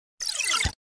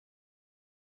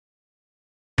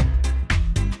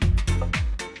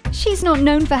She's not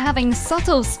known for having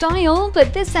subtle style,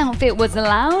 but this outfit was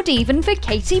loud even for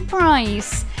Katie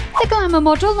Price. The glamour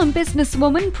model and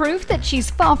businesswoman proved that she's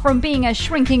far from being a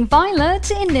shrinking violet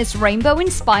in this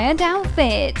rainbow-inspired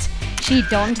outfit. She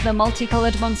donned the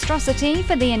multicolored monstrosity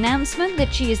for the announcement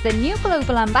that she is the new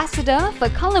global ambassador for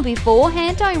ColourB4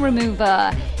 hair dye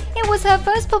remover. It was her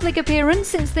first public appearance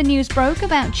since the news broke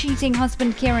about cheating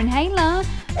husband Kieran Hayler,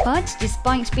 but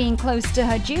despite being close to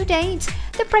her due date,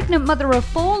 the pregnant mother of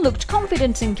 4 looked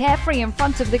confident and carefree in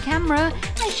front of the camera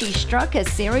as she struck a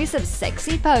series of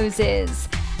sexy poses.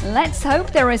 Let's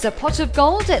hope there is a pot of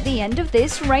gold at the end of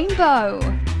this rainbow.